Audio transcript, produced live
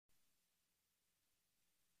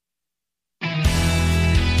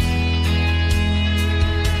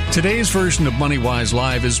Today's version of MoneyWise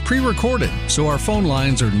Live is pre-recorded, so our phone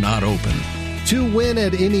lines are not open. To win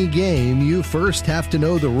at any game, you first have to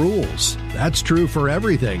know the rules. That's true for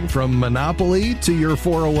everything from Monopoly to your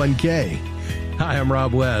 401k. Hi, I'm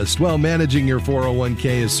Rob West. Well, managing your 401k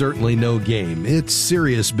is certainly no game. It's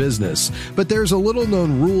serious business. But there's a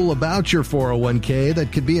little-known rule about your 401k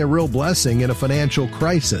that could be a real blessing in a financial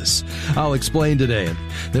crisis. I'll explain today.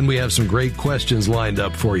 Then we have some great questions lined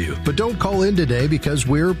up for you. But don't call in today because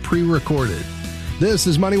we're pre-recorded. This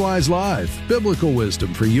is MoneyWise Live, biblical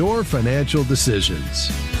wisdom for your financial decisions.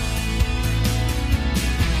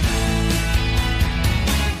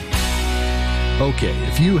 Okay,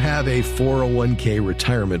 if you have a 401k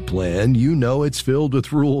retirement plan, you know it's filled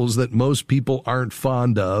with rules that most people aren't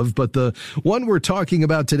fond of, but the one we're talking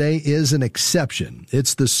about today is an exception.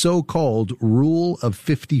 It's the so-called Rule of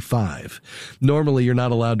 55. Normally, you're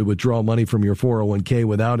not allowed to withdraw money from your 401k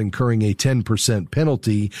without incurring a 10%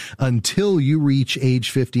 penalty until you reach age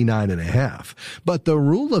 59 and a half. But the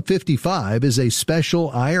Rule of 55 is a special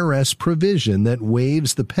IRS provision that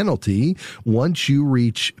waives the penalty once you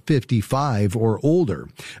reach 55 or older.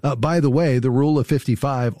 By the way, the Rule of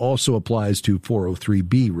 55 also applies to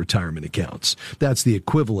 403b retirement accounts. That's the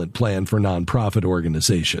equivalent plan for nonprofit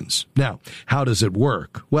organizations. Now, how does it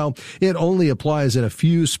work? Well, it only applies in a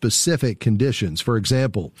few specific conditions. For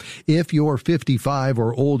example, if you're 55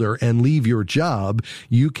 or older and leave your job,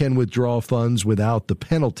 you can withdraw funds without the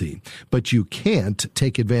penalty. But you can't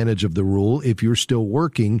take advantage of the rule if you're still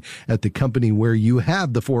working at the company where you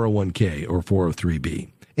have the 401k or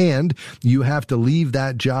 403b. And you have to leave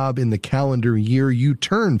that job in the calendar year you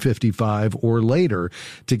turn 55 or later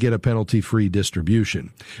to get a penalty-free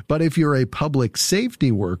distribution. But if you're a public safety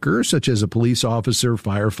worker, such as a police officer,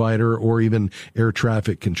 firefighter, or even air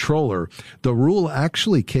traffic controller, the rule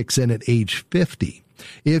actually kicks in at age 50.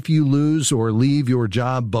 If you lose or leave your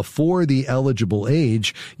job before the eligible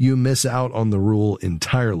age, you miss out on the rule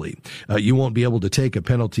entirely. You won't be able to take a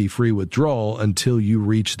penalty-free withdrawal until you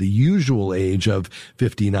reach the usual age of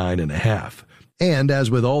 59 and a half. And as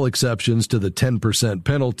with all exceptions to the 10%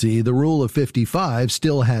 penalty, the Rule of 55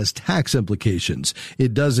 still has tax implications.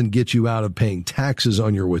 It doesn't get you out of paying taxes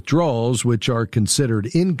on your withdrawals, which are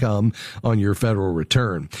considered income on your federal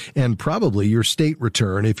return, and probably your state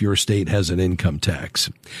return if your state has an income tax.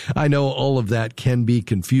 I know all of that can be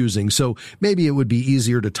confusing, so maybe it would be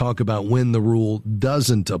easier to talk about when the rule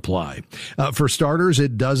doesn't apply. For starters,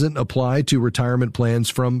 it doesn't apply to retirement plans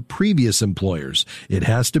from previous employers. It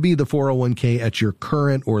has to be the 401k at your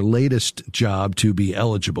current or latest job to be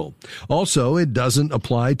eligible. Also, it doesn't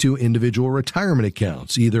apply to individual retirement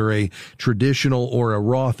accounts, either a traditional or a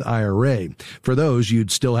Roth IRA. For those, you'd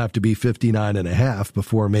still have to be 59 and a half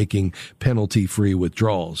before making penalty-free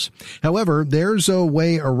withdrawals. However, there's a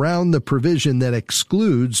way around the provision that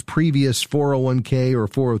excludes previous 401k or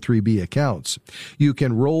 403b accounts. You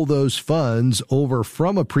can roll those funds over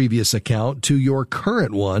from a previous account to your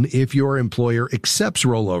current one if your employer accepts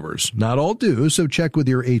rollovers. Not all do, so check with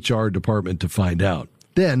your HR department to find out.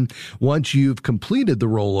 Then, once you've completed the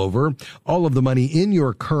rollover, all of the money in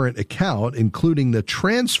your current account, including the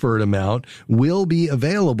transferred amount, will be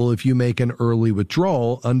available if you make an early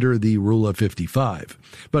withdrawal under the Rule of 55.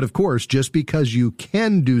 But of course, just because you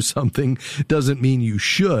can do something doesn't mean you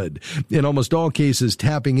should. In almost all cases,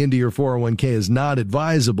 tapping into your 401k is not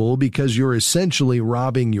advisable because you're essentially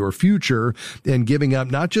robbing your future and giving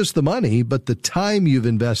up not just the money, but the time you've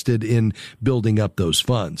invested in building up those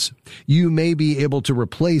funds. You may be able to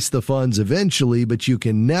replace the funds eventually, but you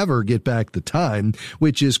can never get back the time,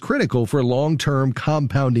 which is critical for long-term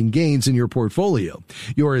compounding gains in your portfolio.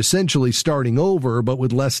 You're essentially starting over, but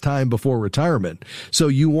with less time before retirement. So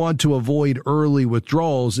you want to avoid early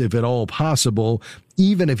withdrawals if at all possible,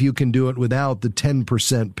 even if you can do it without the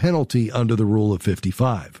 10% penalty under the Rule of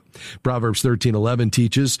 55. Proverbs 13:11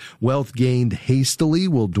 teaches, "Wealth gained hastily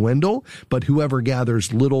will dwindle, but whoever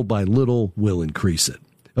gathers little by little will increase it."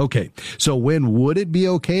 Okay, so when would it be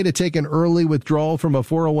okay to take an early withdrawal from a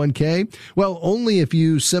 401k? Well, only if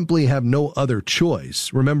you simply have no other choice.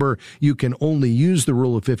 Remember, you can only use the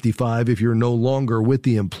Rule of 55 if you're no longer with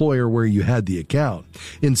the employer where you had the account.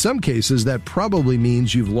 In some cases, that probably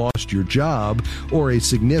means you've lost your job or a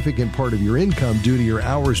significant part of your income due to your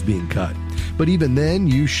hours being cut. But even then,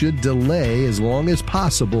 you should delay as long as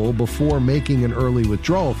possible before making an early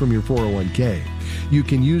withdrawal from your 401k. You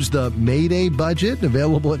can use the Mayday budget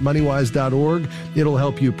available at moneywise.org. It'll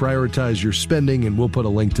help you prioritize your spending, and we'll put a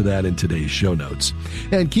link to that in today's show notes.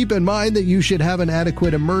 And keep in mind that you should have an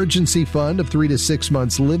adequate emergency fund of 3 to 6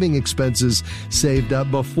 months living expenses saved up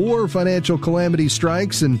before financial calamity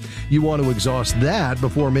strikes, and you want to exhaust that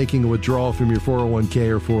before making a withdrawal from your 401k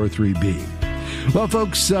or 403b. Well,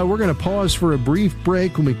 folks, we're going to pause for a brief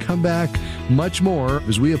break. When we come back, much more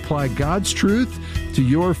as we apply God's truth to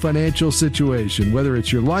your financial situation. Whether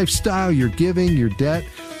it's your lifestyle, your giving, your debt,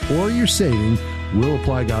 or your saving, we'll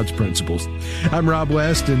apply God's principles. I'm Rob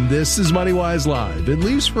West, and this is MoneyWise Live, at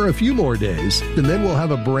least for a few more days, and then we'll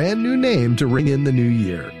have a brand new name to ring in the new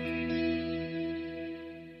year.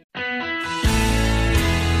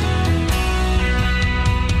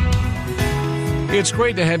 It's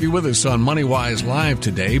great to have you with us on MoneyWise Live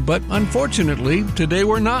today, but unfortunately, today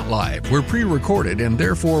we're not live. We're pre-recorded and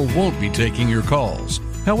therefore won't be taking your calls.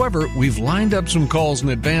 However, we've lined up some calls in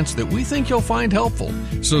advance that we think you'll find helpful,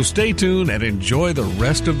 so stay tuned and enjoy the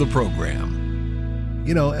rest of the program.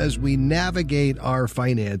 You know, as we navigate our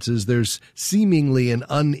finances, there's seemingly an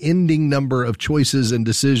unending number of choices and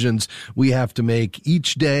decisions we have to make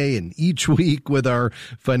each day and each week with our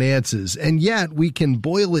finances. And yet we can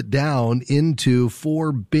boil it down into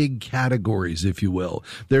 4 big categories, if you will.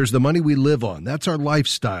 There's the money we live on. That's our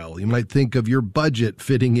lifestyle. You might think of your budget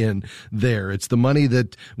fitting in there. It's the money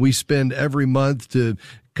that we spend every month to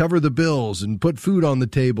cover the bills and put food on the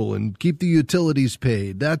table and keep the utilities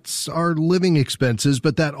paid. That's our living expenses,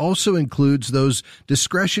 but that also includes those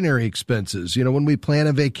discretionary expenses. You know, when we plan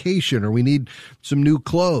a vacation or we need some new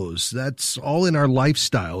clothes, that's all in our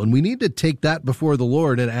lifestyle. And we need to take that before the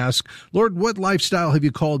Lord and ask, Lord, what lifestyle have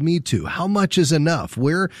you called me to? How much is enough?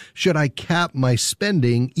 Where should I cap my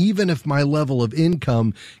spending, even if my level of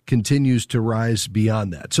income continues to rise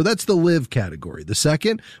beyond that? So that's the live category. The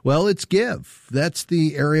second, well, it's give. That's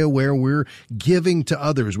the area where we're giving to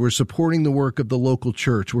others. We're supporting the work of the local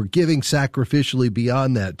church. We're giving sacrificially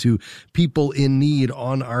beyond that to people in need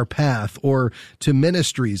on our path, or to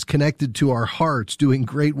ministries connected to our hearts doing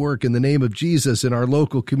great work in the name of Jesus in our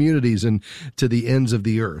local communities and to the ends of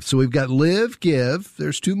the earth. So we've got live, give.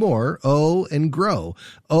 There's 2 more, owe and grow.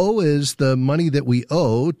 Owe is the money that we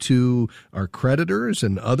owe to our creditors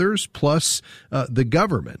and others, plus the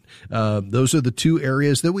government. Those are the 2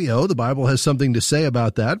 areas that we owe. The Bible has something to say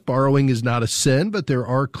about that. Borrowing is not a sin, but there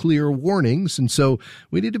are clear warnings. And so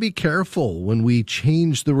we need to be careful when we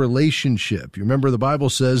change the relationship. You remember the Bible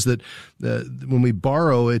says that when we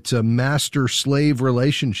borrow, it's a master-slave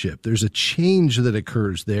relationship. There's a change that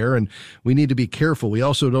occurs there, and we need to be careful. We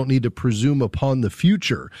also don't need to presume upon the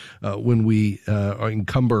future when we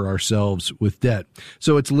encumber ourselves with debt.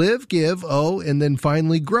 So it's live, give, owe, and then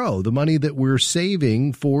finally grow, the money that we're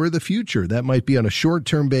saving for the future. That might be on a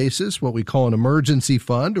short-term basis, what we call an emergency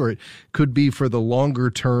fund, or it could be for the longer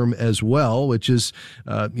term as well, which is,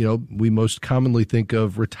 we most commonly think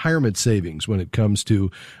of retirement savings when it comes to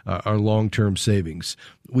our long-term savings.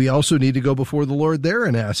 We also need to go before the Lord there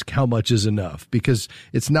and ask how much is enough, because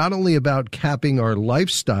it's not only about capping our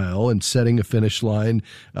lifestyle and setting a finish line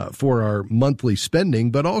for our monthly spending,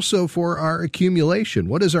 but also for our accumulation.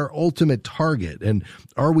 What is our ultimate target, and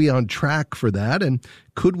are we on track for that? And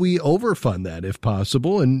could we overfund that if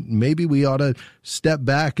possible? And maybe we ought to step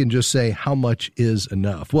back and just say, how much is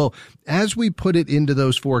enough? Well, as we put it into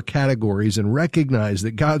those 4 categories and recognize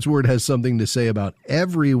that God's Word has something to say about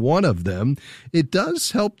every one of them, it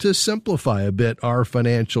does help to simplify a bit our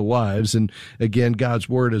financial lives. And again, God's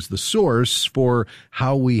Word is the source for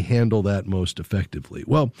how we handle that most effectively.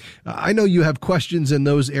 Well, I know you have questions in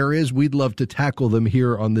those areas. We'd love to tackle them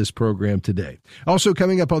here on this program today. Also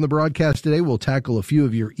coming up on the broadcast today, we'll tackle a few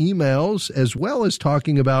of your emails, as well as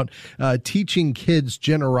talking about teaching kids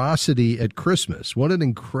generosity at Christmas. What an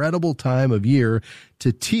incredible time of year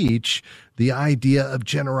to teach the idea of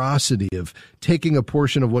generosity, of taking a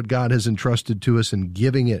portion of what God has entrusted to us and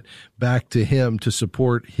giving it back to Him to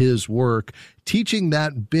support His work. Teaching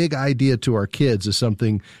that big idea to our kids is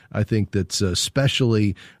something I think that's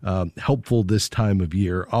especially helpful this time of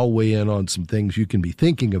year. I'll weigh in on some things you can be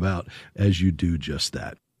thinking about as you do just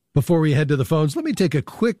that. Before we head to the phones, let me take a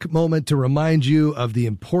quick moment to remind you of the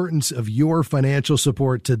importance of your financial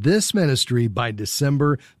support to this ministry by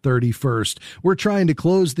December 31st. We're trying to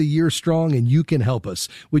close the year strong, and you can help us.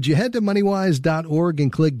 Would you head to moneywise.org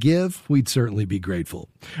and click Give? We'd certainly be grateful.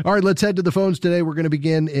 All right, let's head to the phones today. We're going to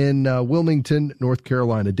begin in Wilmington, North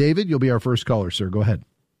Carolina. David, you'll be our first caller, sir. Go ahead.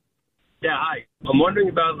 Yeah, hi. I'm wondering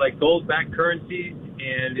about gold-backed currencies,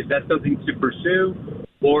 and is that something to pursue,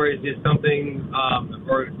 or is it something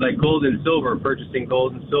or like gold and silver, purchasing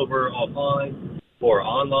gold and silver offline or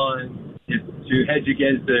online? to hedge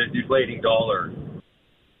against the deflating dollar.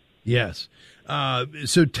 Yes.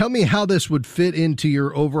 So tell me how this would fit into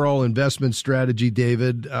your overall investment strategy,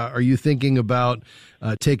 David. Are you thinking about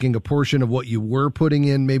taking a portion of what you were putting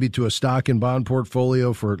in maybe to a stock and bond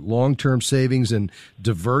portfolio for long-term savings and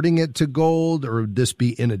diverting it to gold? Or would this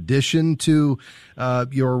be in addition to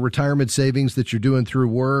your retirement savings that you're doing through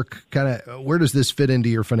work? Kind of where does this fit into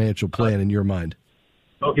your financial plan in your mind?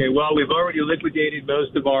 Okay, well, we've already liquidated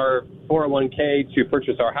most of our 401k to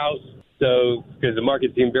purchase our house. So, because the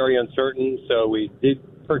market seemed very uncertain, so we did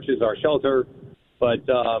purchase our shelter. But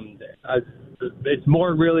it's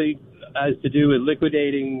more really as to do with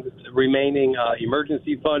liquidating remaining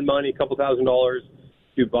emergency fund money, a couple $1,000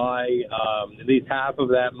 to buy at least half of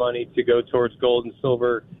that money to go towards gold and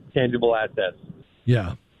silver tangible assets.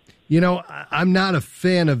 Yeah. You know, I'm not a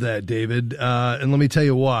fan of that, David, and let me tell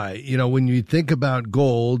you why. You know, when you think about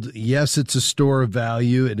gold, yes, it's a store of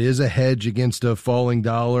value. It is a hedge against a falling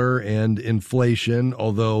dollar and inflation,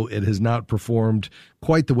 although it has not performed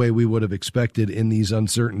quite the way we would have expected in these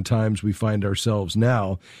uncertain times we find ourselves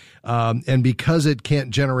now. And because it can't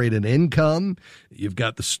generate an income, you've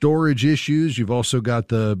got the storage issues. You've also got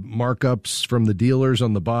the markups from the dealers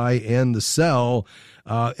on the buy and the sell.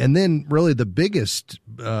 And then really the biggest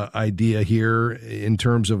idea here in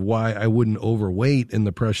terms of why I wouldn't overweight in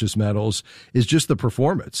the precious metals is just the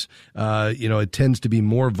performance. You know, it tends to be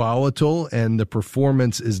more volatile and the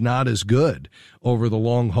performance is not as good over the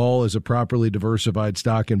long haul as a properly diversified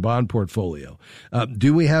stock and bond portfolio.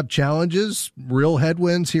 Do we have challenges, real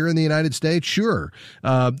headwinds here in the United States? Sure.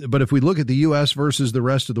 But if we look at the U.S. versus the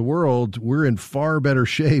rest of the world, we're in far better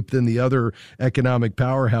shape than the other economic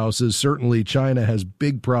powerhouses. Certainly China has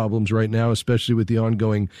big problems right now, especially with the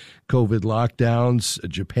ongoing COVID lockdowns.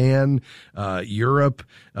 Japan, Europe,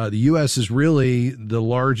 the U.S. is really the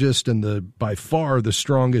largest and by far the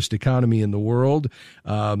strongest economy in the world.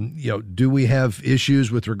 You know, do we have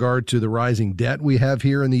issues with regard to the rising debt we have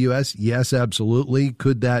here in the U.S.? Yes, absolutely.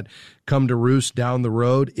 Could that come to roost down the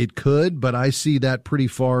road? It could, but I see that pretty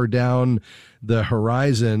far down the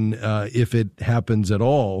horizon if it happens at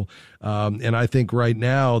all. And I think right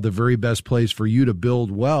now the very best place for you to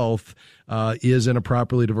build wealth is in a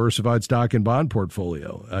properly diversified stock and bond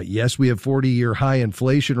portfolio. Yes, we have 40-year high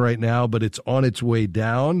inflation right now, but it's on its way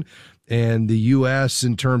down. And the U.S.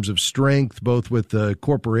 in terms of strength, both with the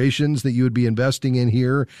corporations that you would be investing in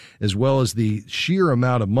here, as well as the sheer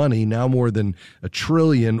amount of money, now more than $1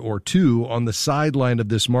 trillion or $2 trillion on the sideline of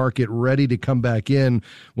this market, ready to come back in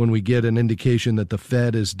when we get an indication that the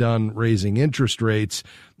Fed is done raising interest rates.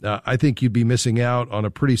 I think you'd be missing out on a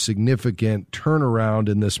pretty significant turnaround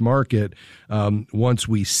in this market once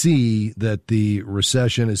we see that the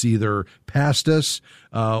recession is either past us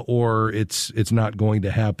or it's not going to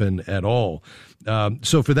happen at all.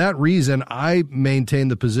 So for that reason, I maintain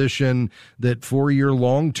the position that for your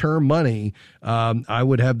long-term money, I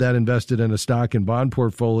would have that invested in a stock and bond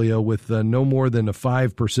portfolio with no more than a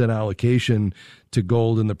 5% allocation to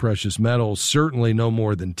gold and the precious metals, certainly no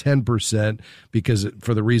more than 10% because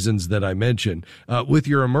for the reasons that I mentioned. With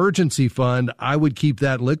your emergency fund, I would keep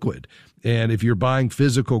that liquid. And if you're buying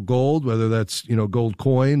physical gold, whether that's, you know, gold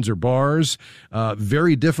coins or bars,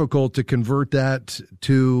 very difficult to convert that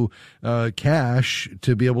to cash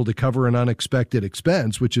to be able to cover an unexpected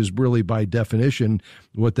expense, which is really by definition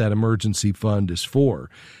what that emergency fund is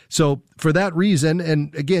for. So for that reason,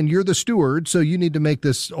 and again, you're the steward, so you need to make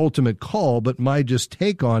this ultimate call, but my just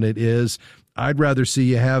take on it is I'd rather see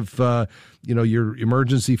you have, your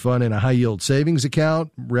emergency fund in a high yield savings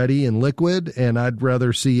account ready and liquid. And I'd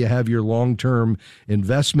rather see you have your long-term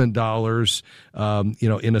investment dollars,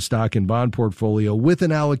 in a stock and bond portfolio with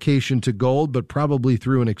an allocation to gold, but probably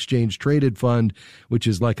through an exchange traded fund, which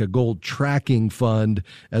is like a gold tracking fund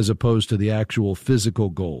as opposed to the actual physical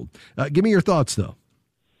gold. Give me your thoughts though.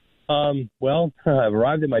 Well, I've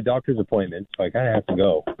arrived at my doctor's appointment, so I kind of have to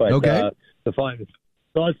go. But okay. The final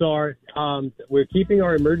thoughts are we're keeping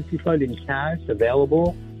our emergency fund in cash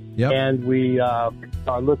available, yep. And we are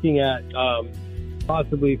looking at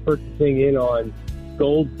possibly purchasing in on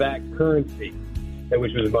gold-backed currency,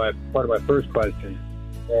 which was part of my first question.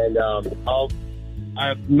 And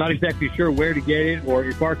I'm not exactly sure where to get it or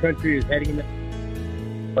if our country is heading in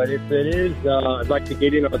that. But if it is, I'd like to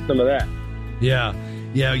get in on some of that. Yeah.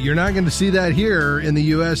 Yeah, you're not going to see that here in the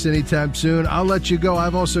U.S. anytime soon. I'll let you go.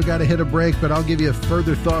 I've also got to hit a break, but I'll give you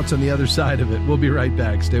further thoughts on the other side of it. We'll be right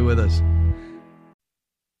back. Stay with us.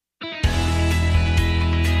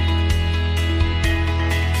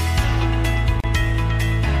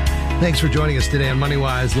 Thanks for joining us today on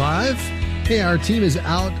MoneyWise Live. Hey, our team is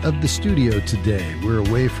out of the studio today. We're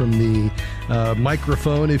away from the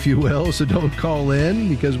microphone, if you will, so don't call in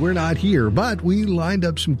because we're not here. But we lined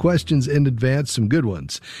up some questions in advance, some good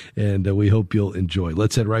ones, and we hope you'll enjoy.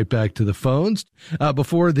 Let's head right back to the phones.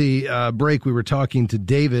 Before the break, we were talking to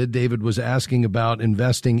David. David was asking about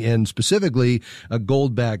investing in specifically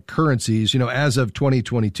gold-backed currencies. As of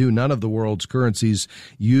 2022, none of the world's currencies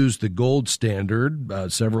use the gold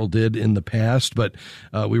standard. Several did in the past, but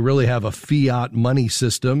we really have a fiat money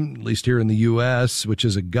system, at least here in the U.S., which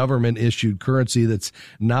is a government-issued currency that's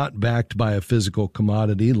not backed by a physical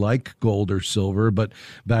commodity like gold or silver, but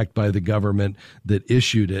backed by the government that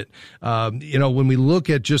issued it. When we look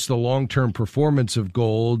at just the long-term performance of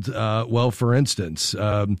gold, for instance,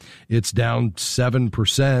 it's down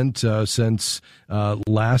 7% since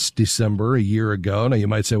last December, a year ago. Now, you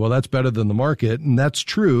might say, well, that's better than the market, and that's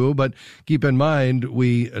true, but keep in mind,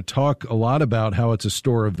 we talk a lot about how it's a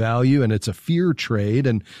store of value and it's a fear trade,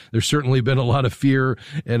 and there's certainly been a lot of fear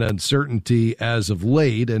and uncertainty as of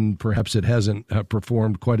late, and perhaps it hasn't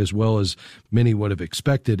performed quite as well as many would have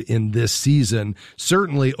expected in this season.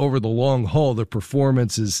 Certainly, over the long haul, the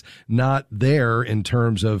performance is not there in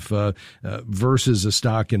terms of versus a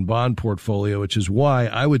stock and bond portfolio, which is why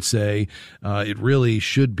I would say it really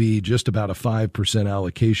should be just about a 5%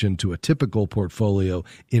 allocation to a typical portfolio,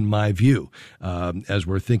 in my view, as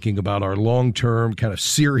we're thinking about our long-term kind of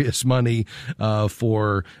serious money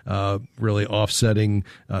for really offsetting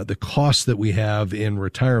the costs that we have in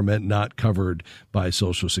retirement not covered by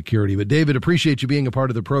Social Security. But David, appreciate you being a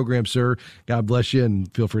part of the program, sir. God bless you,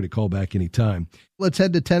 and feel free to call back anytime. Let's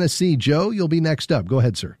head to Tennessee. Joe, you'll be next up. Go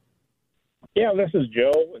ahead, sir. Yeah, this is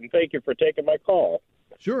Joe, and thank you for taking my call.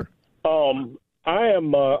 Sure. I'm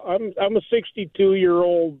a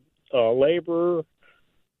 62-year-old laborer.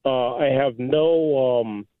 I have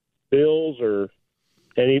no bills or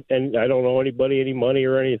and I don't owe anybody any money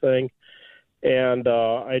or anything, and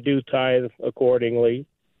I do tithe accordingly,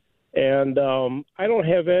 and I don't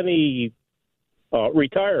have any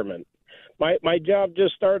retirement. My job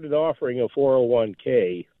just started offering a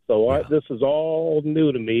 401k, so this is all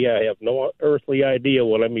new to me. I have no earthly idea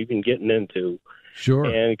what I'm even getting into. Sure.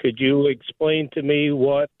 And could you explain to me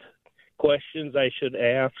what questions I should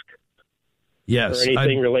ask? Yes. Or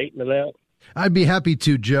anything relating to that? I'd be happy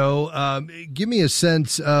to, Joe. Give me a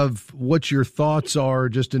sense of what your thoughts are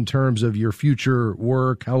just in terms of your future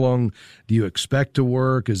work. How long do you expect to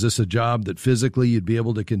work? Is this a job that physically you'd be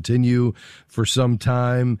able to continue for some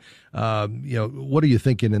time? What are you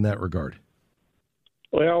thinking in that regard?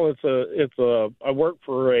 Well, I work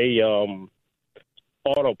for a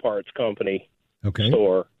auto parts company. Okay.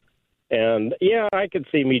 Store. And, I could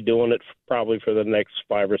see me doing it probably for the next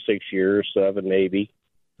 5 or 6 years, 7 maybe.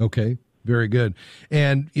 Okay, very good.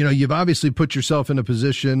 And, you've obviously put yourself in a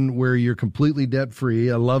position where you're completely debt-free.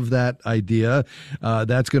 I love that idea.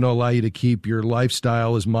 That's going to allow you to keep your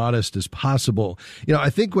lifestyle as modest as possible. I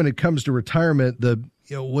think when it comes to retirement,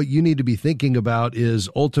 what you need to be thinking about is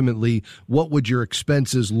ultimately what would your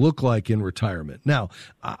expenses look like in retirement. Now,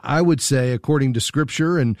 I would say, according to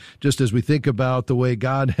Scripture, and just as we think about the way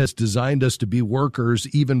God has designed us to be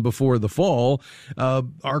workers even before the fall,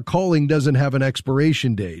 our calling doesn't have an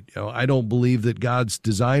expiration date. I don't believe that God's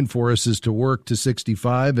design for us is to work to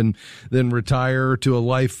 65 and then retire to a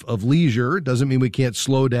life of leisure. It doesn't mean we can't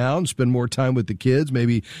slow down, spend more time with the kids,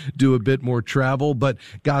 maybe do a bit more travel, but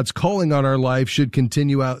God's calling on our life should continue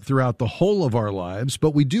out throughout the whole of our lives.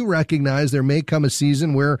 But we do recognize there may come a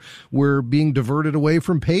season where we're being diverted away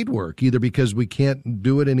from paid work, either because we can't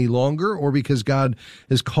do it any longer or because God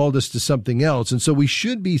has called us to something else. And so we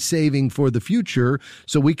should be saving for the future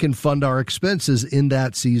so we can fund our expenses in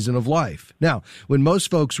that season of life. Now, when most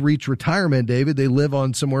folks reach retirement, David, they live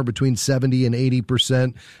on somewhere between 70 and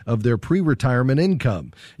 80% of their pre-retirement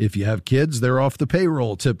income. If you have kids, they're off the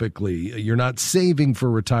payroll typically. You're not saving for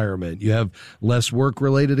retirement. You have less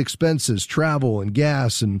work-related expenses, travel and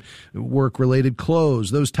gas and work-related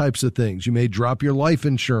clothes, those types of things. You may drop your life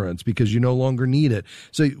insurance because you no longer need it.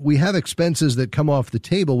 So we have expenses that come off the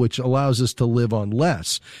table, which allows us to live on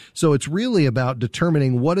less. So it's really about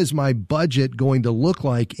determining what is my budget going to look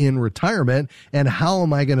like in retirement and how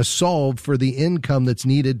am I going to solve for the income that's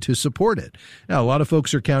needed to support it. Now, a lot of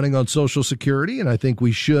folks are counting on Social Security, and I think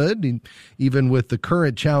we should, even with the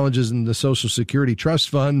current challenges in the Social Security Trust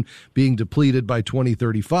Fund being depleted by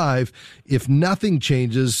 2035. If nothing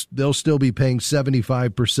changes, they'll still be paying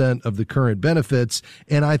 75% of the current benefits.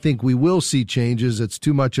 And I think we will see changes. It's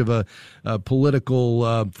too much of a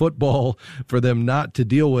political football for them not to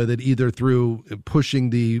deal with it, either through pushing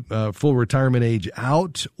the full retirement age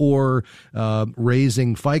out or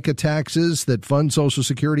raising FICA taxes that fund Social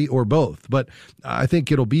Security, or both. But I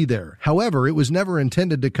think it'll be there. However, it was never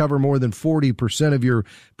intended to cover more than 40% of your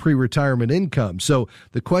pre-retirement income. So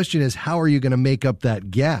the question is, how are you going to make up that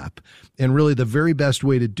gap? And really the very best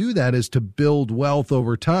way to do that is to build wealth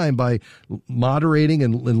over time by moderating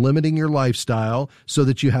and limiting your lifestyle so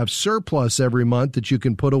that you have surplus every month that you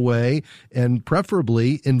can put away and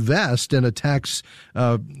preferably invest in a tax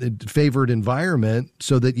favored environment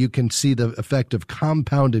so that you can see the effect of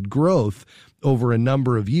compounded growth over a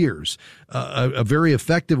number of years. A very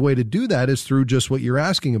effective way to do that is through just what you're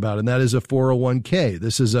asking about, and that is a 401k.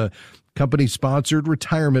 This is a company-sponsored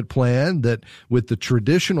retirement plan that, with the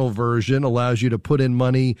traditional version, allows you to put in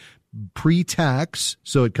money pre-tax,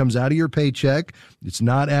 so it comes out of your paycheck. It's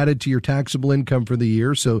not added to your taxable income for the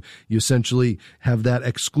year, so you essentially have that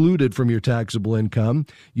excluded from your taxable income.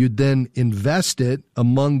 You'd then invest it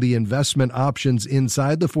among the investment options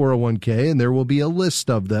inside the 401k, and there will be a list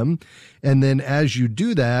of them. And then as you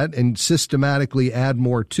do that and systematically add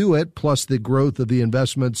more to it, plus the growth of the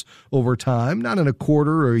investments over time, not in a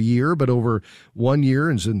quarter or a year, but over 1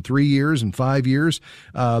 year and in 3 years and 5 years,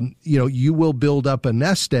 you will build up a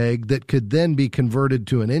nest egg that could then be converted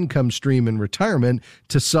to an income stream in retirement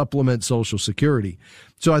to supplement Social Security.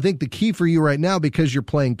 So I think the key for you right now, because you're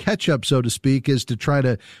playing catch up, so to speak, is to try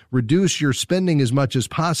to reduce your spending as much as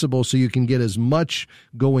possible so you can get as much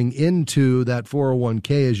going into that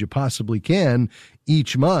 401k as you possibly can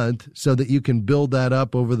each month so that you can build that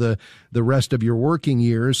up over the rest of your working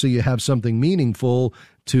years so you have something meaningful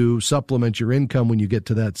to supplement your income when you get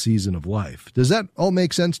to that season of life. Does that all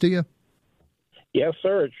make sense to you? Yes,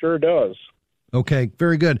 sir. It sure does. Okay,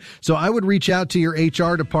 very good. So I would reach out to your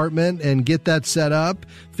HR department and get that set up,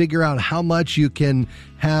 figure out how much you can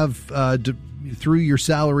have through your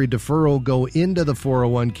salary deferral go into the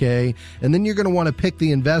 401k, and then you're going to want to pick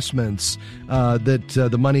the investments that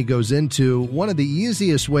the money goes into. One of the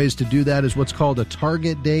easiest ways to do that is what's called a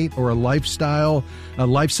target date or a life cycle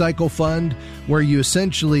fund, where you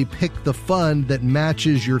essentially pick the fund that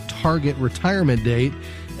matches your target retirement date.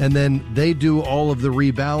 And then they do all of the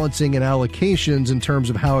rebalancing and allocations in terms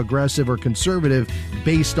of how aggressive or conservative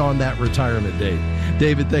based on that retirement date.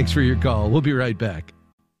 David, thanks for your call. We'll be right back.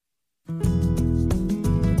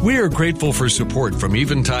 We are grateful for support from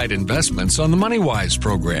Eventide Investments on the MoneyWise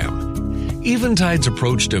program. Eventide's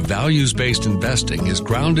approach to values-based investing is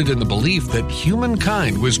grounded in the belief that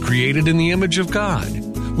humankind was created in the image of God,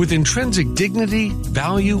 with intrinsic dignity,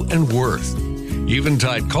 value, and worth.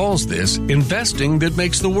 Eventide calls this investing that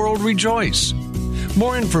makes the world rejoice.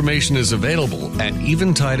 More information is available at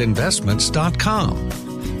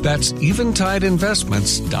eventideinvestments.com. That's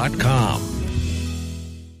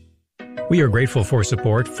eventideinvestments.com. We are grateful for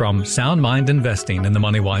support from Sound Mind Investing in the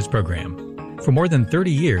MoneyWise program. For more than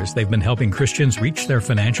 30 years, they've been helping Christians reach their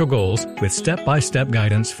financial goals with step-by-step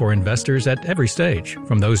guidance for investors at every stage,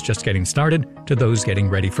 from those just getting started to those getting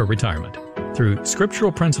ready for retirement. Through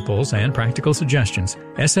scriptural principles and practical suggestions,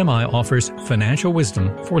 SMI offers financial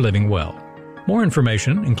wisdom for living well. More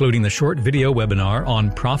information, including the short video webinar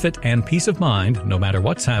on profit and peace of mind, no matter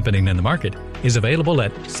what's happening in the market, is available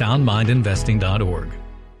at soundmindinvesting.org.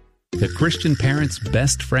 The Christian parent's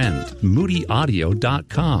best friend,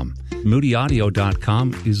 MoodyAudio.com.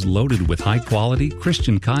 MoodyAudio.com is loaded with high-quality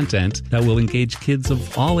Christian content that will engage kids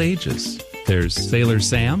of all ages. There's Sailor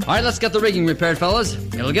Sam. All right, let's get the rigging repaired, fellas.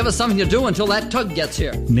 It'll give us something to do until that tug gets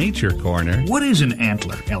here. Nature Corner. What is an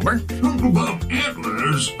antler, Elmer? Well,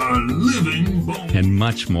 antlers are living bones. And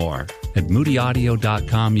much more. At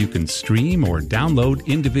MoodyAudio.com, you can stream or download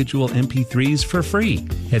individual MP3s for free.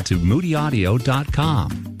 Head to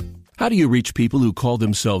MoodyAudio.com. How do you reach people who call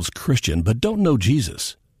themselves Christian but don't know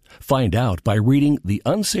Jesus? Find out by reading The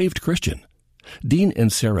Unsaved Christian. Dean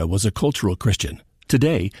Insera was a cultural Christian.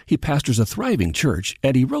 Today, he pastors a thriving church,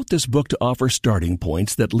 and he wrote this book to offer starting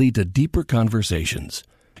points that lead to deeper conversations.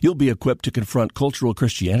 You'll be equipped to confront cultural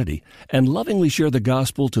Christianity and lovingly share the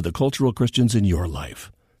gospel to the cultural Christians in your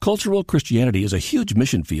life. Cultural Christianity is a huge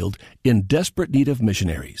mission field in desperate need of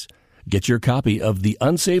missionaries. Get your copy of The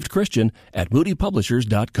Unsaved Christian at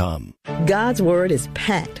moodypublishers.com. God's Word is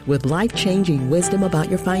packed with life-changing wisdom about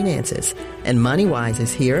your finances, and MoneyWise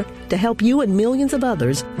is here to help you and millions of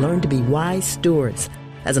others learn to be wise stewards.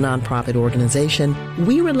 As a nonprofit organization,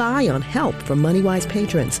 we rely on help from MoneyWise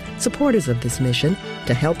patrons, supporters of this mission,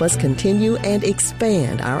 to help us continue and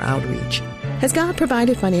expand our outreach. Has God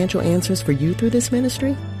provided financial answers for you through this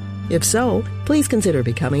ministry? If so, please consider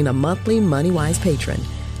becoming a monthly MoneyWise patron.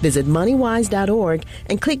 Visit moneywise.org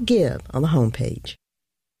and click Give on the homepage.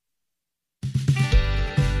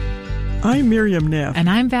 I'm Miriam Neff. And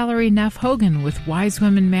I'm Valerie Neff Hogan with Wise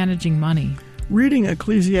Women Managing Money. Reading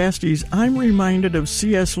Ecclesiastes, I'm reminded of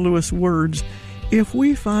C.S. Lewis' words, "If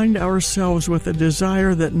we find ourselves with a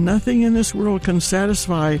desire that nothing in this world can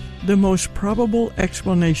satisfy, the most probable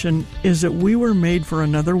explanation is that we were made for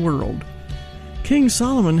another world." King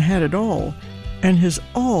Solomon had it all, and his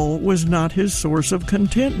all was not his source of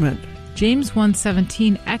contentment. James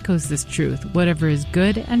 1:17 echoes this truth. Whatever is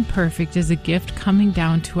good and perfect is a gift coming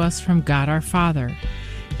down to us from God our Father.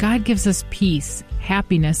 God gives us peace,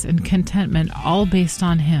 happiness, and contentment all based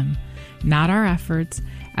on Him, not our efforts,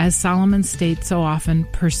 as Solomon states so often,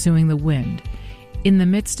 pursuing the wind. In the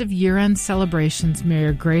midst of year-end celebrations, may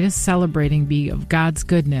our greatest celebrating be of God's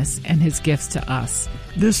goodness and His gifts to us.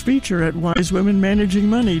 This feature at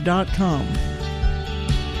wisewomenmanagingmoney.com.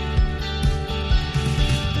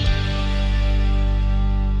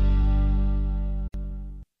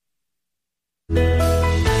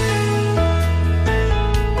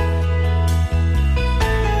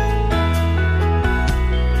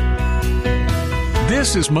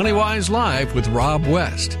 This is MoneyWise Live with Rob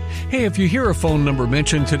West. Hey, if you hear a phone number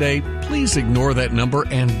mentioned today, please ignore that number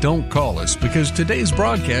and don't call us because today's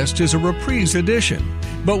broadcast is a reprise edition.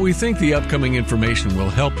 But we think the upcoming information will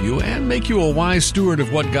help you and make you a wise steward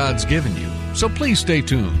of what God's given you. So please stay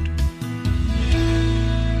tuned.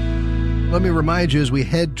 Let me remind you, as we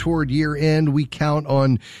head toward year end, we count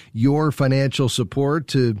on your financial support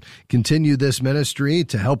to continue this ministry,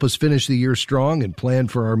 to help us finish the year strong and plan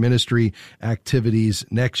for our ministry activities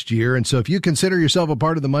next year. And so if you consider yourself a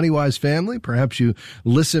part of the MoneyWise family, perhaps you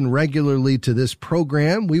listen regularly to this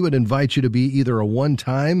program, we would invite you to be either a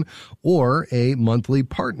one-time or a monthly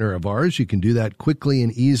partner of ours. You can do that quickly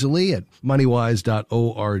and easily at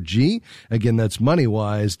moneywise.org. Again, that's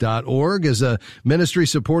moneywise.org. As a ministry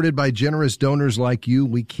supported by generous donors like you,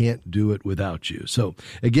 we can't do it without you. So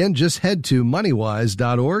again, just head to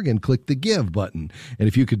moneywise.org and click the Give button. And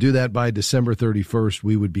if you could do that by December 31st,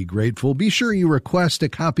 we would be grateful. Be sure you request a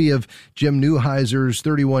copy of Jim Newheiser's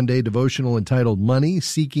 31-day devotional entitled Money,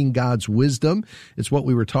 Seeking God's Wisdom. It's what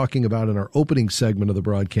we were talking about in our opening segment of the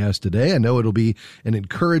broadcast today. I know it'll be an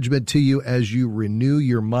encouragement to you as you renew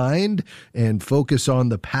your mind and focus on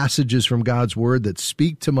the passages from God's Word that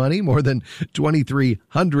speak to money, more than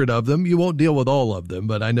 2,300 of them. You won't deal with all of them,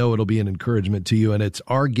 but I know it'll be an encouragement to you, and it's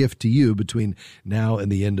our gift to you between now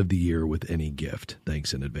and the end of the year with any gift.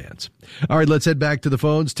 Thanks in advance. All right, let's head back to the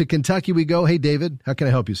phones. To Kentucky we go. Hey, David, how can I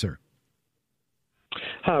help you, sir?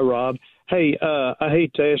 Hi, Rob. Hey, I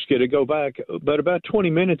hate to ask you to go back, but about 20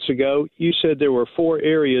 minutes ago, you said there were 4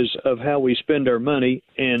 areas of how we spend our money,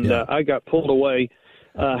 and I got pulled away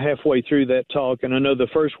halfway through that talk, and I know the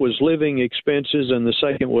first was living expenses, and the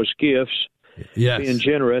second was gifts. Yes. Being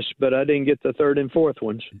generous, but I didn't get the third and fourth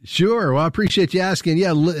ones. Sure. Well, I appreciate you asking.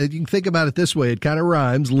 Yeah, you can think about it this way. It kind of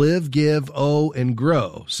rhymes. Live, give, owe, and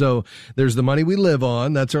grow. So there's the money we live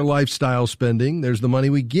on. That's our lifestyle spending. There's the money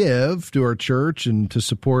we give to our church and to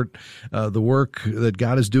support the work that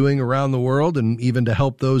God is doing around the world and even to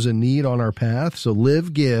help those in need on our path. So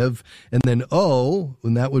live, give, and then owe,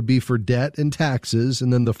 and that would be for debt and taxes.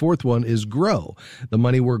 And then the fourth one is grow, the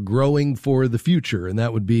money we're growing for the future. And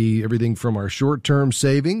that would be everything from our short-term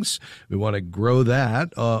savings. We want to grow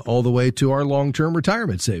that all the way to our long-term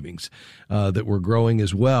retirement savings that we're growing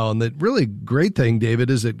as well. And the really great thing, David,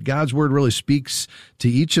 is that God's Word really speaks to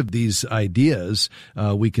each of these ideas.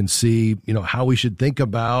 We can see, how we should think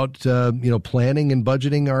about, planning and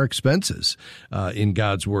budgeting our expenses in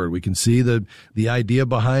God's Word. We can see the idea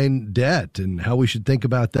behind debt and how we should think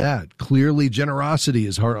about that. Clearly, generosity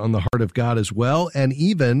is on the heart of God as well. And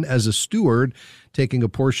even as a steward, taking a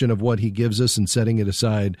portion of what he gives us and setting it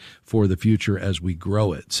aside for the future as we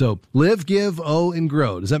grow it. So live, give, owe, and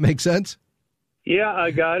grow. Does that make sense? Yeah,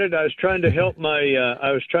 I got it. I was trying to help my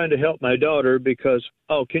daughter because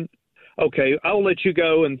okay, I'll let you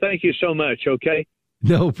go and thank you so much, okay?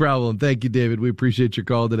 No problem. Thank you, David. We appreciate your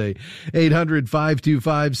call today.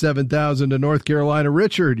 800-525-7000 to North Carolina.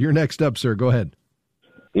 Richard, you're next up, sir. Go ahead.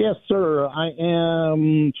 Yes, sir. I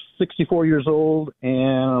am 64 years old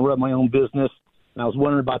and I run my own business. And I was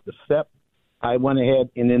wondering about the SEP. I went ahead,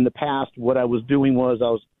 and in the past, what I was doing was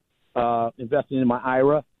I was investing in my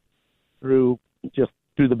IRA through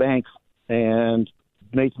the banks and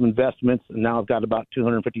made some investments, and now I've got about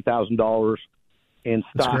 $250,000 in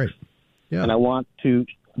stocks. That's great. Yeah. And I want to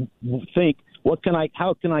think,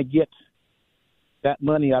 how can I get that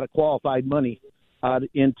money out of qualified money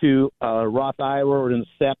into a Roth IRA or in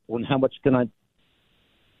SEP, and how much can I?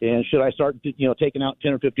 And should I start, taking out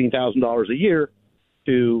 $10,000 or $15,000 a year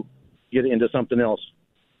to get into something else,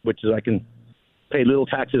 which is I can pay little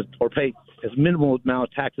taxes or pay as minimal amount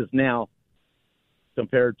of taxes now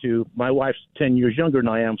compared to my wife's 10 years younger than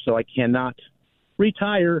I am, so I cannot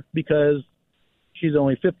retire because she's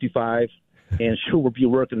only 55 and she'll be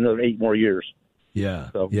working another 8 more years. Yeah.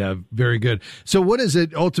 Yeah. Very good. So what is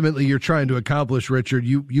it ultimately you're trying to accomplish, Richard?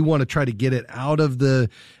 You want to try to get it out of the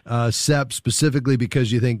SEP specifically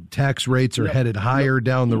because you think tax rates are headed higher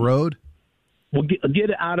down the road? Well, get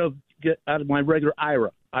it out of my regular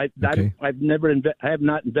IRA. I have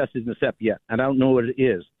not invested in the SEP yet, and I don't know what it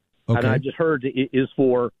is. Okay. And I just heard it is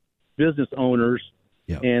for business owners.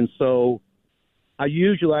 Yeah. And so I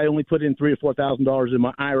only put in $3,000 or $4,000 in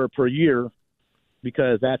my IRA per year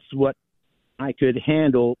because that's what I could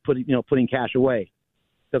handle putting cash away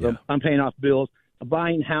because I'm paying off bills. I'm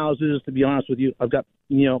buying houses, to be honest with you. I've got,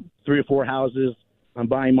 3 or 4 houses. I'm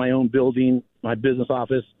buying my own building, my business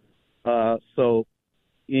office. So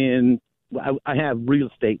I have real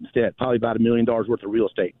estate instead, probably about $1 million worth of real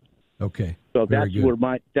estate. Okay. So that's where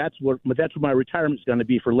my retirement's going to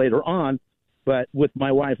be for later on. But with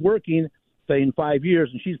my wife working, say in 5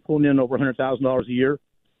 years, and she's pulling in over $100,000 a year,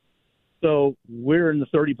 so we're in the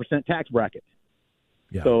 30% tax bracket.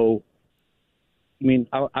 Yeah. So,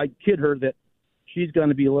 I kid her that she's going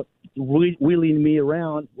to be wheeling me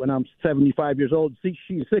around when I'm 75 years old. See,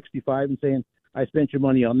 she's 65 and saying, I spent your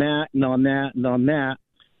money on that and on that and on that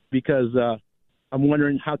because I'm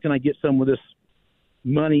wondering how can I get some of this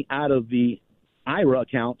money out of the IRA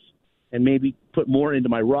accounts and maybe put more into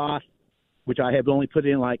my Roth, which I have only put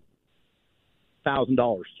in like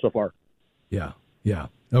 $1,000 so far. Yeah. Yeah.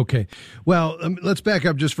 Okay. Well, let's back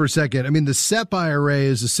up just for a second. The SEP IRA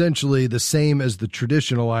is essentially the same as the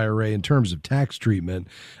traditional IRA in terms of tax treatment.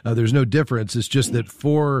 There's no difference. It's just that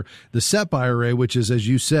for the SEP IRA, which is, as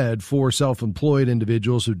you said, for self-employed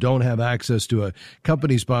individuals who don't have access to a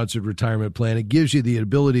company-sponsored retirement plan, it gives you the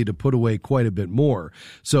ability to put away quite a bit more.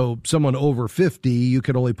 So someone over 50, you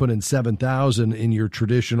could only put in $7,000 in your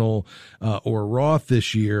traditional or Roth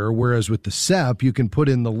this year, whereas with the SEP, you can put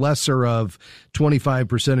in the lesser of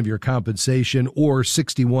 25% of your compensation or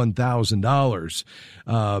 $61,000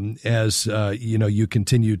 as you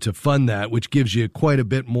continue to fund that, which gives you quite a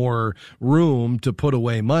bit more room to put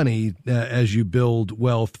away money as you build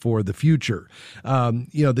wealth for the future.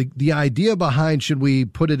 The idea behind should we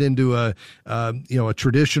put it into a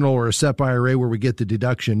traditional or a SEP IRA where we get the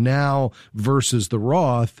deduction now versus the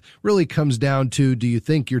Roth really comes down to, do you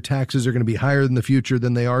think your taxes are going to be higher in the future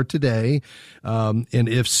than they are today? And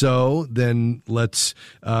if so, then let's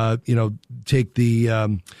take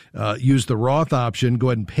use the Roth option, go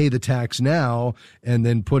ahead and pay the tax now, and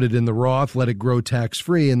then put it in the Roth, let it grow tax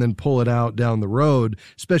free, and then pull it out down the road,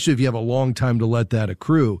 especially if you have a long time to let that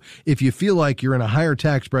accrue. If you feel like you're in a higher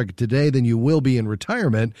tax bracket today than you will be in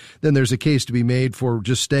retirement, then there's a case to be made for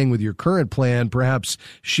just staying with your current plan, perhaps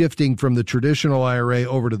shifting from the traditional IRA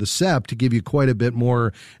over to the SEP to give you quite a bit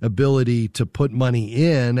more ability to put money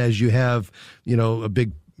in as you have, a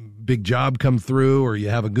big job come through, or you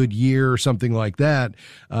have a good year or something like that.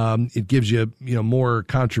 It gives you, more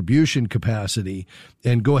contribution capacity,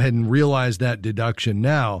 and go ahead and realize that deduction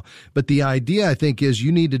now. But the idea, I think, is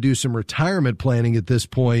you need to do some retirement planning at this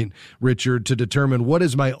point, Richard, to determine what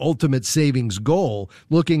is my ultimate savings goal,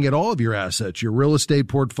 looking at all of your assets, your real estate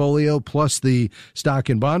portfolio, plus the stock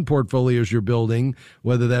and bond portfolios you're building,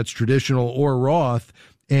 whether that's traditional or Roth,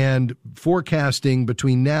 and forecasting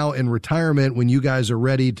between now and retirement when you guys are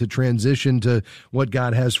ready to transition to what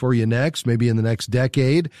God has for you next, maybe in the next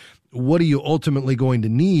decade. What are you ultimately going to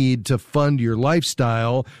need to fund your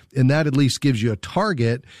lifestyle? And that at least gives you a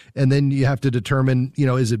target. And then you have to determine,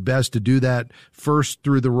 is it best to do that first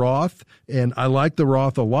through the Roth? And I like the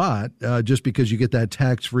Roth a lot, just because you get that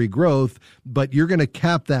tax-free growth, but you're going to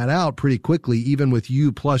cap that out pretty quickly, even with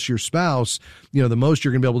you plus your spouse. The most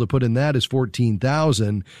you're going to be able to put in that is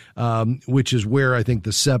 $14,000, which is where I think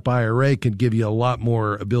the SEP IRA can give you a lot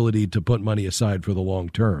more ability to put money aside for the long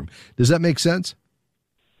term. Does that make sense?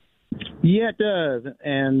 Yeah, it does.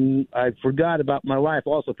 And I forgot about my wife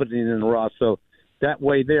also putting it in the Roth. So that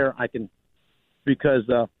way there I can, because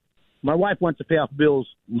my wife wants to pay off bills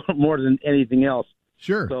more than anything else.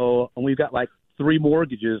 Sure. So and we've got like 3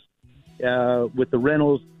 mortgages with the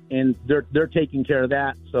rentals, and they're taking care of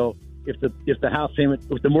that. So if the house payment,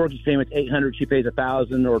 if the mortgage payment's $800, she pays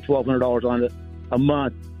 $1,000 or $1,200 on it a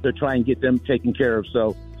month to try and get them taken care of.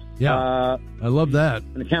 So yeah, I love that.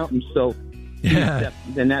 An accountant. So yeah,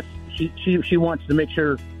 and that's she wants to make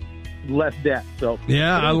sure less debt. So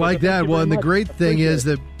yeah, I like that. Well, and the great thing is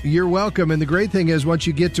that you're welcome. And the great thing is once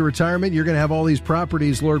you get to retirement, you're going to have all these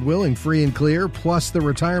properties, Lord willing, free and clear, plus the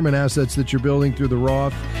retirement assets that you're building through the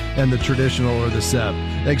Roth and the traditional or the SEP.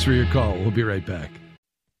 Thanks for your call. We'll be right back.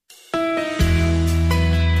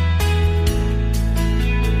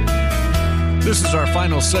 This is our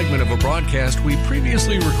final segment of a broadcast we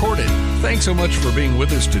previously recorded. Thanks so much for being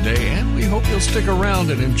with us today, and we hope you'll stick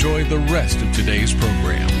around and enjoy the rest of today's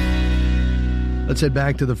program. Let's head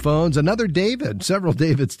back to the phones. Another David, several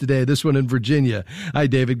Davids today, this one in Virginia. Hi,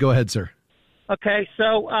 David. Go ahead, sir. Okay,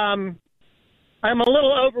 so I'm a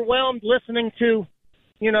little overwhelmed listening to,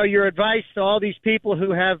 your advice to all these people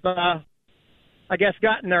who have, I guess,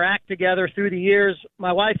 gotten their act together through the years.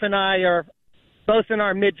 My wife and I are both in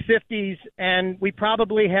our mid-50s, and we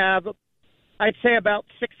probably have, I'd say, about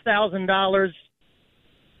 $6,000.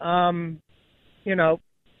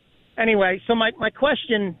 Anyway, so my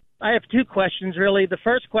question, I have two questions, really. The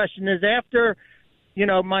first question is after,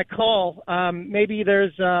 my call, maybe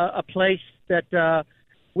there's a place that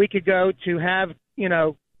we could go to have,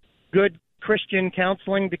 good Christian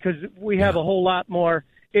counseling, because we have a whole lot more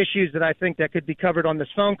issues that I think that could be covered on this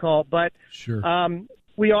phone call. But sure.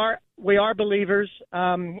 We are believers.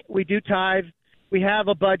 We do tithe. We have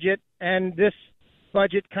a budget, and this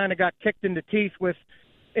budget kind of got kicked in the teeth with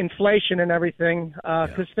inflation and everything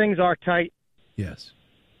because things are tight. Yes.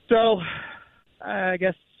 So I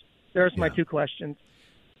guess there's my two questions.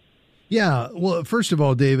 Yeah. Well, first of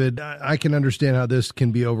all, David, I can understand how this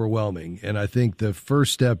can be overwhelming. And I think the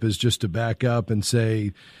first step is just to back up and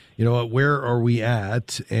say, you know what, where are we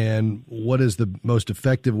at, and what is the most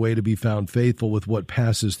effective way to be found faithful with what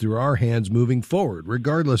passes through our hands moving forward,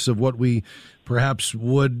 regardless of what we perhaps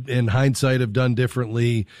would in hindsight have done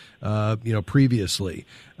differently, previously.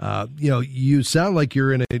 You sound like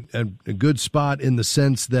you're in a good spot in the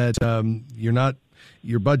sense that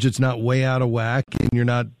your budget's not way out of whack, and you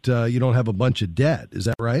don't have a bunch of debt. Is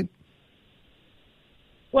that right?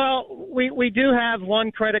 Well, we do have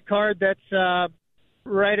one credit card that's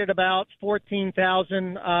right at about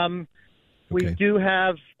 $14,000. We do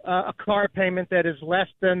have a car payment that is less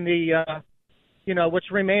than the, what's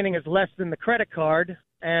remaining is less than the credit card,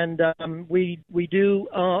 and we do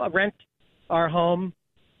rent our home.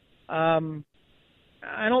 I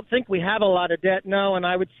don't think we have a lot of debt, no, and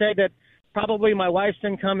I would say that probably my wife's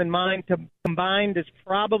income and mine combined is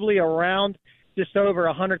probably around just over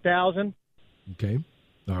 $100,000. Okay,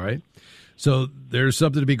 all right. So there's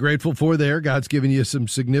something to be grateful for there. God's given you some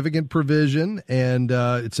significant provision, and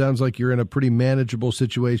it sounds like you're in a pretty manageable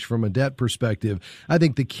situation from a debt perspective. I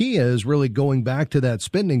think the key is really going back to that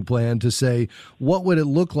spending plan to say, what would it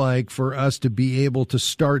look like for us to be able to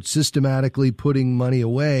start systematically putting money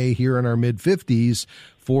away here in our mid-50s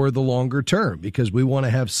for the longer term, because we want to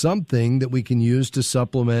have something that we can use to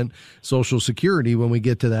supplement Social Security when we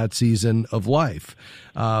get to that season of life.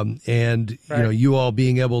 You all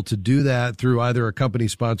being able to do that through either a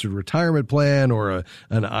company-sponsored retirement plan or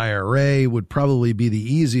an IRA would probably be the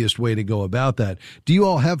easiest way to go about that. Do you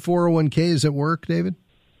all have 401ks at work, David?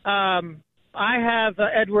 I have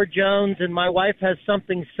Edward Jones, and my wife has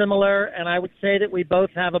something similar, and I would say that we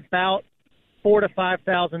both have about $4,000 to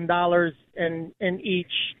 $5,000 in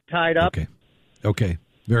each tied up. Okay,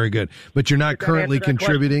 very good. But you're not currently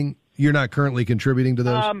contributing. You're not currently contributing to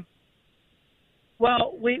those.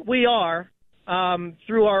 Well, we are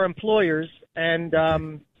through our employers, and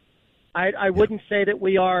I wouldn't say that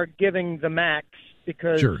we are giving the max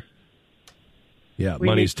because sure. Yeah, we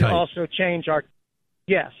money's need to tight. also change our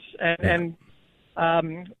and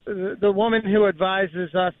the woman who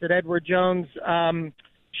advises us at Edward Jones.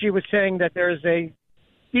 She was saying that there's a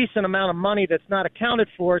decent amount of money that's not accounted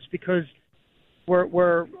for. It's because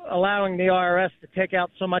we're allowing the IRS to take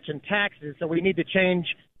out so much in taxes, so we need to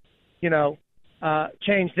change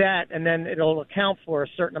that, and then it'll account for a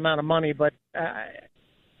certain amount of money. But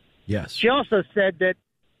yes, she also said that,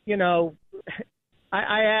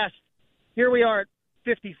 I asked, here we are at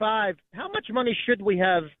 55, how much money should we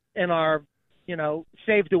have in our,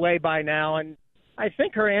 saved away by now? And I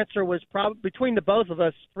think her answer was probably between the both of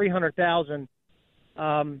us, $300,000,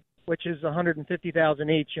 which is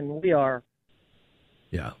 $150,000 each, and we are.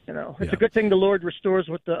 Yeah. It's a good thing the Lord restores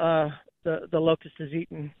what the locust has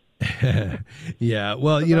eaten. Yeah.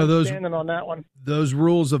 Well, So standing on that one. Those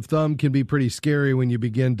rules of thumb can be pretty scary when you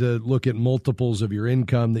begin to look at multiples of your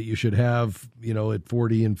income that you should have, at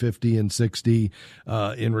 40 and 50 and 60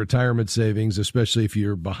 in retirement savings, especially if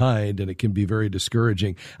you're behind, and it can be very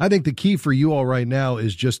discouraging. I think the key for you all right now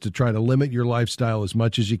is just to try to limit your lifestyle as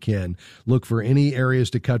much as you can. Look for any areas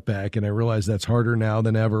to cut back, and I realize that's harder now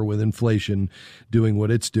than ever with inflation doing what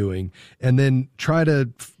it's doing. And then try to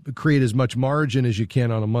create as much margin as you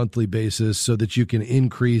can on a monthly basis so that you can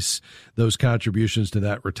increase those contributions to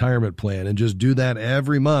that retirement plan, and just do that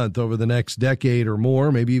every month over the next decade or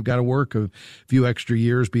more. Maybe you've got to work a few extra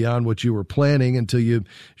years beyond what you were planning until you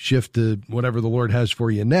shift to whatever the Lord has for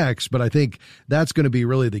you next. But I think that's going to be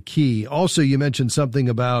really the key. Also, you mentioned something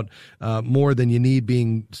about more than you need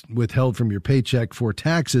being withheld from your paycheck for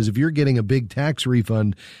taxes. If you're getting a big tax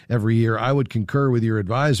refund every year, I would concur with your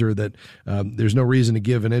advisor that there's no reason to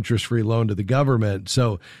give an interest-free loan to the government.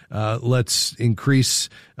 So let's increase,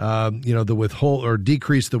 the withhold or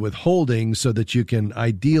decrease the withholding so that you can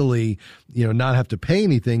ideally, not have to pay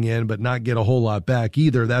anything in, but not get a whole lot back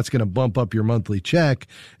either. That's going to bump up your monthly check,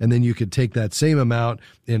 and then you could take that same amount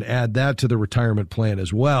and add that to the retirement plan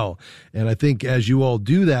as well. And I think as you all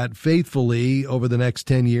do that faithfully over the next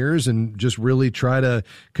 10 years and just really try to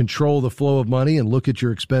control the flow of money and look at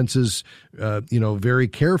your expenses, very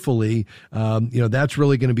carefully, that's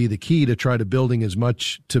really going to be the key to try to build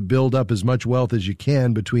up as much wealth as you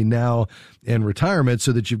can between now and retirement,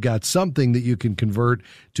 so that you've got something that you can convert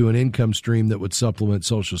to an income stream that would supplement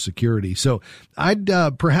Social Security. So I'd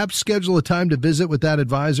perhaps schedule a time to visit with that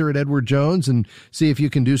advisor at Edward Jones and see if you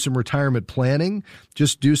can do some retirement planning.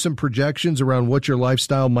 Just do some projections around what your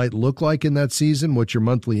lifestyle might look like in that season, what your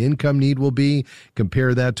monthly income need will be.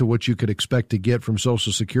 Compare that to what you could expect to get from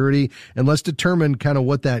Social Security. And let's determine kind of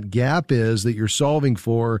what that gap is that you're solving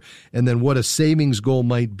for, and then what a savings goal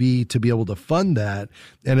might be to be able to fund that.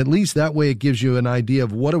 And at least that way it gives you an idea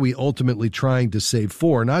of what are we ultimately trying to save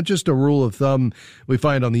for. Not just a rule of thumb we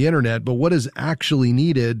find on the internet, but what is actually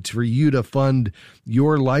needed for you to fund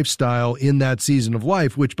your lifestyle in that season of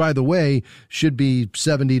life, which, by the way, should be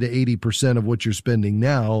 70 to 80% of what you're spending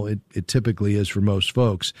now. It typically is for most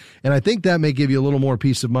folks. And I think that may give you a little more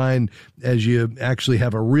peace of mind as you actually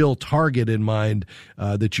have a real target in mind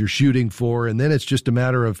that you're shooting for. And then it's just a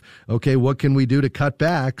matter of, okay, what can we do to cut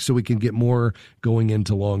back so we can get more going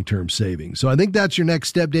into long-term savings? So I think that's your next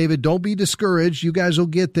step, David. Don't be discouraged. You guys will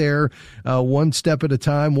get there one step at a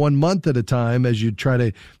time, 1 month at a time, as you try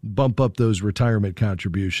to bump up those retirement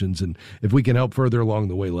contributions. And if we can help further along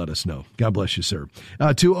the way, let us know. God bless you, sir.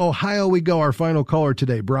 To Ohio we go. Our final caller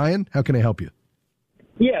today. Brian, how can I help you?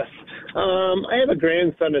 Yes. I have a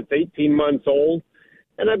grandson that's 18 months old,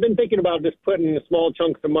 and I've been thinking about just putting small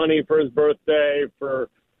chunks of money for his birthday, for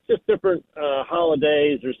just different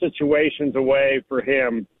holidays or situations away for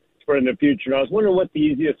him for in the future. I was wondering what the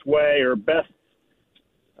easiest way or best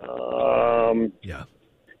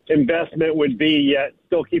investment would be, yet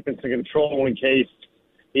still keeping some control in case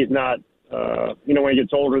he's not, when he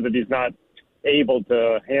gets older, that he's not able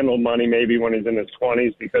to handle money maybe when he's in his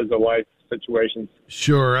 20s because of life situations.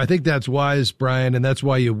 Sure. I think that's wise, Brian, and that's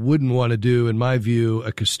why you wouldn't want to do, in my view,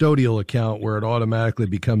 a custodial account where it automatically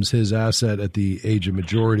becomes his asset at the age of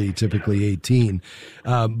majority, typically 18.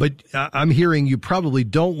 But I'm hearing you probably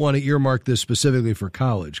don't want to earmark this specifically for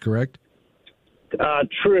college, correct?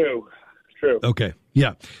 True. Okay.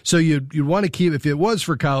 Yeah. So you'd want to keep, if it was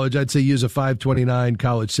for college, I'd say use a 529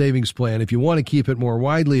 college savings plan. If you want to keep it more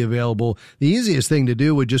widely available, the easiest thing to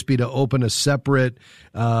do would just be to open a separate,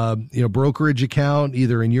 brokerage account,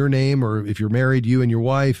 either in your name or if you're married, you and your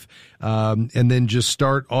wife, and then just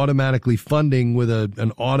start automatically funding with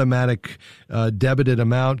an automatic debited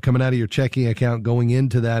amount coming out of your checking account going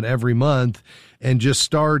into that every month, and just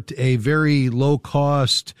start a very low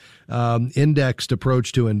cost indexed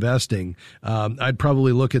approach to investing. I'd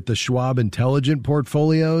probably look at the Schwab Intelligent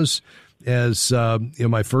portfolios as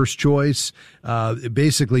my first choice.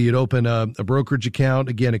 Basically, you'd open a brokerage account.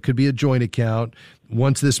 Again, it could be a joint account.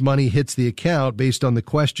 Once this money hits the account, based on the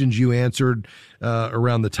questions you answered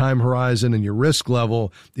around the time horizon and your risk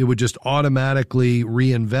level, it would just automatically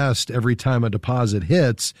reinvest every time a deposit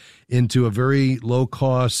hits into a very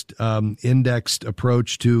low-cost indexed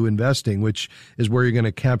approach to investing, which is where you're going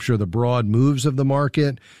to capture the broad moves of the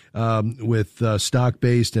market with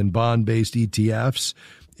stock-based and bond-based ETFs.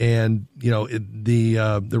 And, the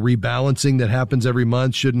rebalancing that happens every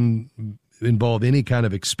month shouldn't involve any kind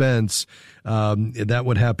of expense. That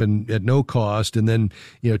would happen at no cost. And then,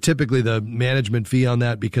 typically the management fee on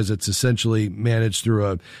that, because it's essentially managed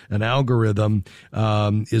through an algorithm,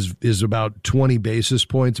 is about 20 basis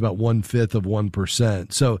points, about 1/5 of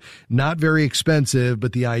 1%. So not very expensive,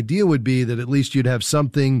 but the idea would be that at least you'd have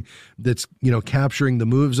something that's, capturing the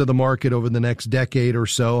moves of the market over the next decade or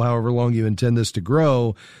so, however long you intend this to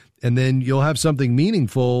grow. And then you'll have something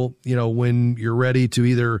meaningful, when you're ready to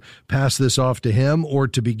either pass this off to him or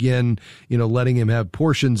to begin, letting him have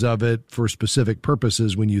portions of it for specific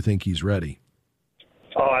purposes when you think he's ready.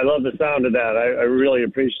 Oh, I love the sound of that. I really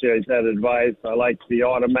appreciate that advice. I like the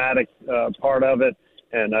automatic part of it,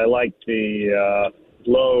 and I like the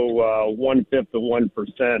low 1/5 of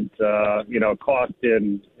 1%, cost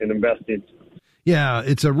in investing. Yeah,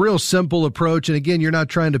 it's a real simple approach. And again, you're not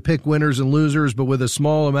trying to pick winners and losers, but with a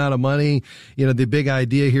small amount of money, the big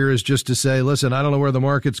idea here is just to say, listen, I don't know where the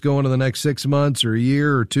market's going in the next 6 months or a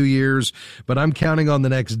year or 2 years, but I'm counting on the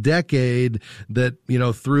next decade that,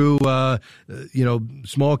 through,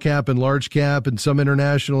 small cap and large cap and some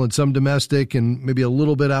international and some domestic and maybe a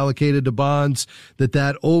little bit allocated to bonds,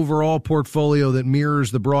 that overall portfolio that mirrors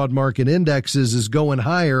the broad market indexes is going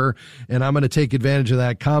higher. And I'm going to take advantage of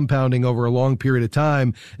that compounding over a long period of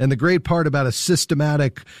time. And the great part about a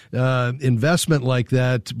systematic investment like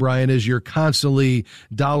that, Brian, is you're constantly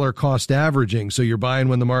dollar cost averaging. So you're buying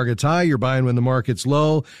when the market's high, you're buying when the market's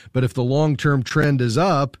low. But if the long-term trend is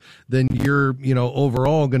up, then you're,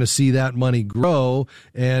 overall going to see that money grow.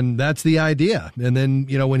 And that's the idea. And then,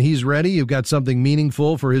 when he's ready, you've got something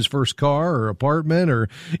meaningful for his first car or apartment or,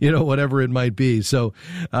 whatever it might be. So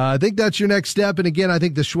I think that's your next step. And again, I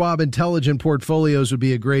think the Schwab Intelligent Portfolios would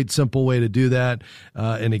be a great, simple way to do that.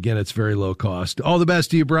 And again, it's very low cost. All the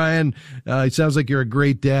best to you, Brian. It sounds like you're a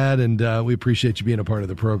great dad, and we appreciate you being a part of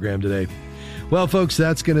the program today. Well, folks,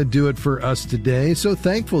 that's going to do it for us today. So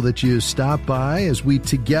thankful that you stopped by as we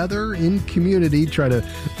together in community try to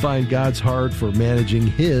find God's heart for managing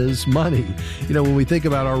his money. When we think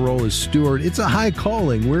about our role as steward, it's a high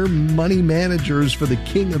calling. We're money managers for the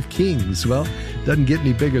King of Kings. Well, it doesn't get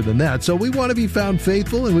any bigger than that. So we want to be found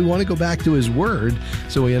faithful, and we want to go back to his word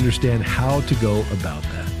so we understand how to go about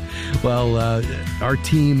that. Well, our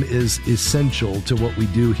team is essential to what we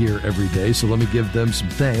do here every day, so let me give them some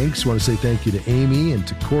thanks. I want to say thank you to Amy and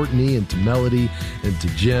to Courtney and to Melody and to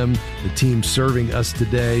Jim, the team serving us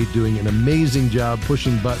today, doing an amazing job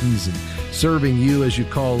pushing buttons and serving you as you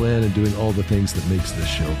call in and doing all the things that makes this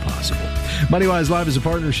show possible. MoneyWise Live is a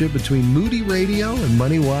partnership between Moody Radio and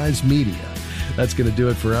MoneyWise Media. That's going to do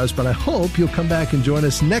it for us, but I hope you'll come back and join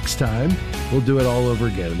us next time. We'll do it all over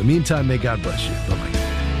again. In the meantime, may God bless you. Bye-bye.